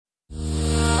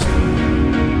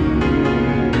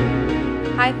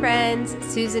Hi friends,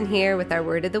 Susan here with our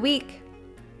Word of the Week.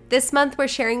 This month we're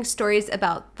sharing stories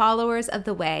about followers of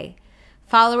the way,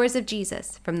 followers of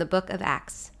Jesus from the book of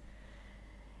Acts.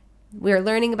 We're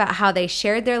learning about how they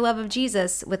shared their love of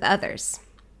Jesus with others.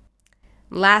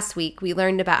 Last week we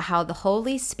learned about how the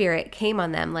Holy Spirit came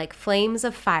on them like flames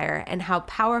of fire and how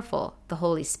powerful the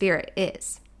Holy Spirit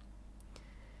is.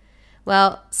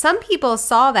 Well, some people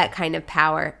saw that kind of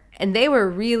power and they were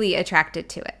really attracted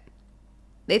to it.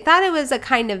 They thought it was a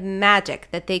kind of magic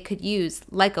that they could use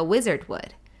like a wizard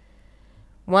would.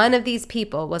 One of these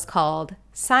people was called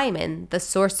Simon the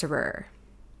Sorcerer.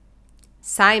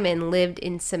 Simon lived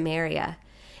in Samaria,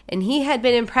 and he had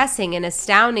been impressing and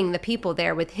astounding the people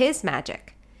there with his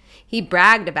magic. He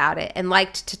bragged about it and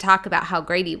liked to talk about how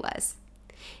great he was.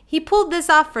 He pulled this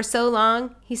off for so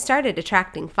long, he started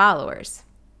attracting followers.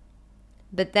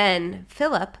 But then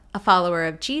Philip, a follower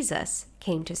of Jesus,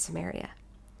 came to Samaria.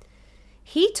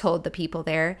 He told the people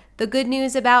there the good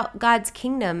news about God's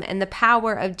kingdom and the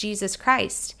power of Jesus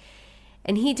Christ.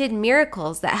 And he did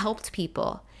miracles that helped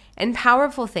people and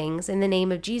powerful things in the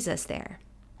name of Jesus there.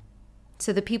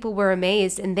 So the people were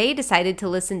amazed and they decided to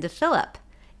listen to Philip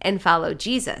and follow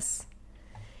Jesus.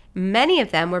 Many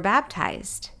of them were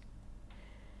baptized.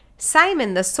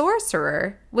 Simon the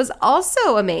sorcerer was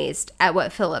also amazed at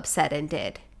what Philip said and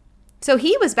did. So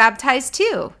he was baptized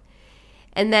too.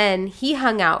 And then he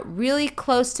hung out really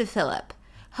close to Philip,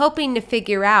 hoping to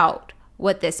figure out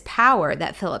what this power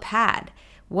that Philip had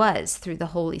was through the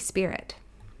Holy Spirit.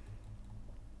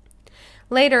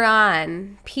 Later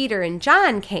on, Peter and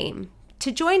John came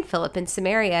to join Philip in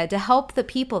Samaria to help the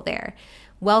people there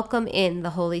welcome in the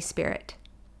Holy Spirit.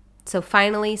 So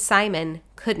finally, Simon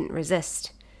couldn't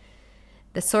resist.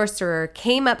 The sorcerer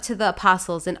came up to the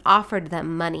apostles and offered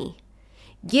them money.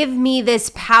 "Give me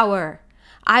this power.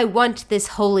 I want this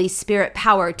Holy Spirit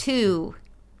power too."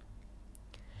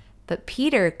 But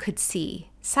Peter could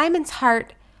see Simon's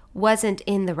heart wasn't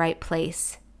in the right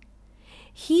place.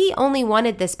 He only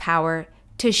wanted this power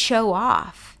to show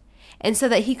off and so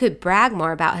that he could brag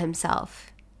more about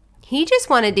himself. He just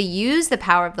wanted to use the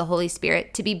power of the Holy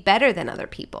Spirit to be better than other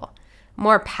people,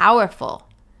 more powerful.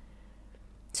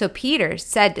 So Peter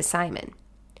said to Simon,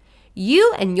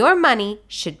 "You and your money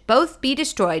should both be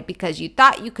destroyed because you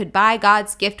thought you could buy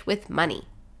God's gift with money.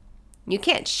 You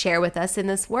can't share with us in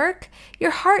this work.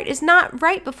 Your heart is not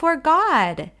right before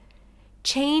God.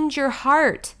 Change your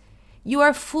heart. You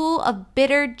are full of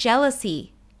bitter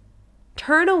jealousy.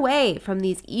 Turn away from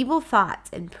these evil thoughts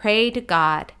and pray to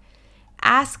God.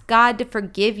 Ask God to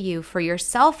forgive you for your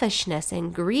selfishness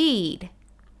and greed."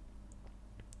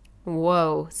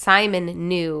 Whoa, Simon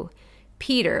knew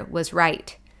Peter was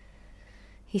right.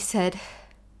 He said,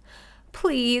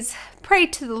 "Please pray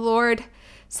to the Lord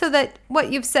so that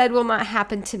what you've said will not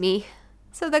happen to me,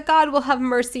 so that God will have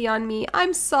mercy on me.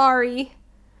 I'm sorry."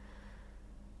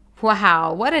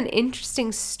 Wow, what an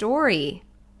interesting story.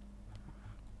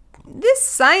 This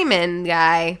Simon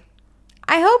guy,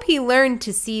 I hope he learned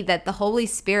to see that the Holy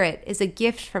Spirit is a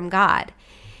gift from God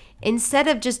instead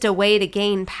of just a way to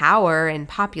gain power and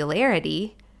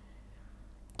popularity.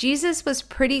 Jesus was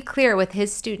pretty clear with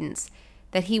his students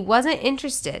that he wasn't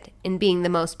interested in being the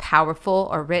most powerful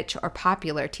or rich or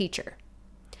popular teacher.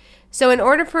 So in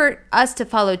order for us to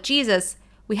follow Jesus,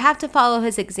 we have to follow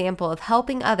his example of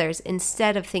helping others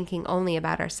instead of thinking only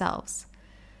about ourselves.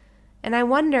 And I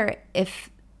wonder if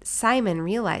Simon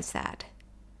realized that.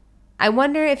 I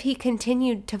wonder if he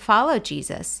continued to follow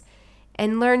Jesus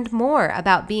and learned more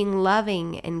about being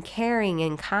loving and caring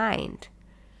and kind.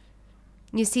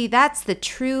 You see, that's the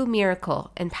true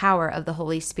miracle and power of the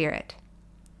Holy Spirit.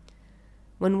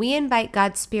 When we invite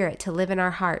God's Spirit to live in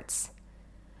our hearts,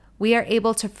 we are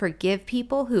able to forgive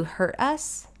people who hurt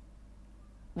us.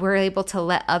 We're able to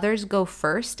let others go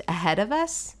first ahead of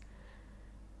us.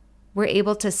 We're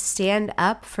able to stand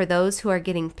up for those who are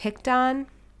getting picked on.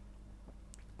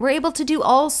 We're able to do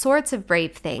all sorts of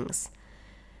brave things.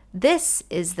 This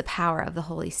is the power of the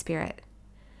Holy Spirit,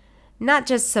 not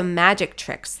just some magic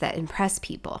tricks that impress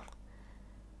people.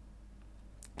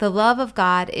 The love of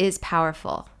God is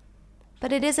powerful.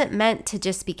 But it isn't meant to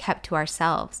just be kept to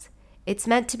ourselves. It's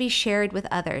meant to be shared with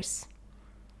others.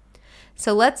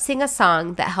 So let's sing a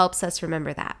song that helps us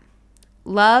remember that.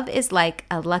 Love is like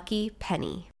a lucky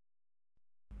penny.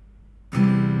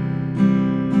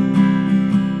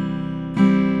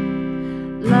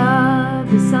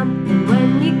 Love is something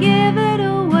when you give it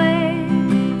away,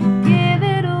 give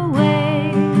it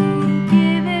away,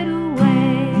 give it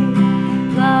away.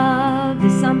 Love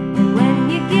is something when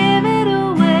you give it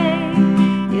away,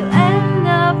 you'll end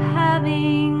up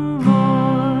having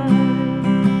more.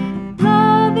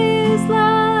 Love is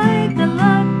like a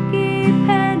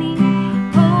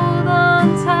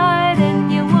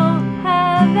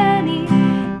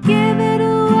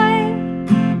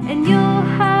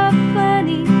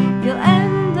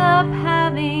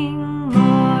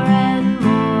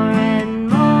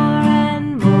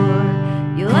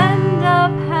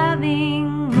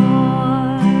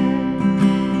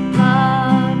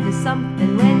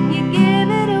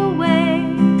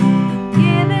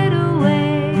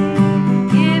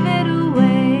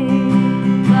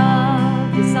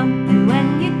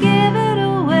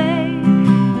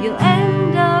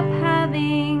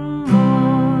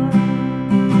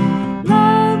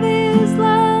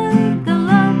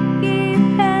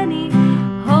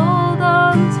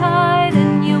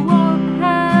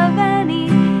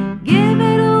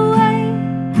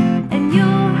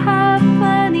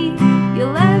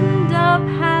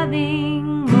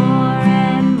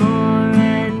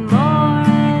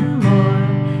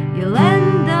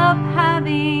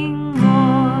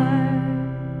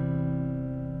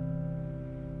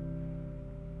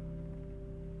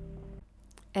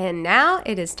And now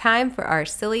it is time for our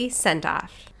silly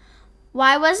send-off.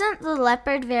 Why wasn't the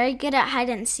leopard very good at hide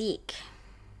and seek?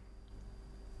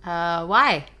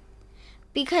 Why?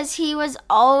 Because he was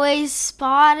always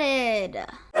spotted.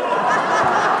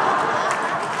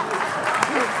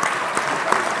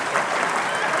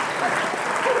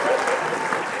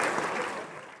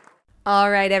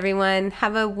 All right, everyone.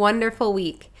 Have a wonderful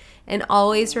week. And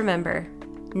always remember,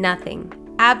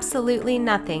 nothing, absolutely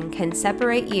nothing can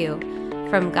separate you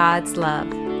from God's love.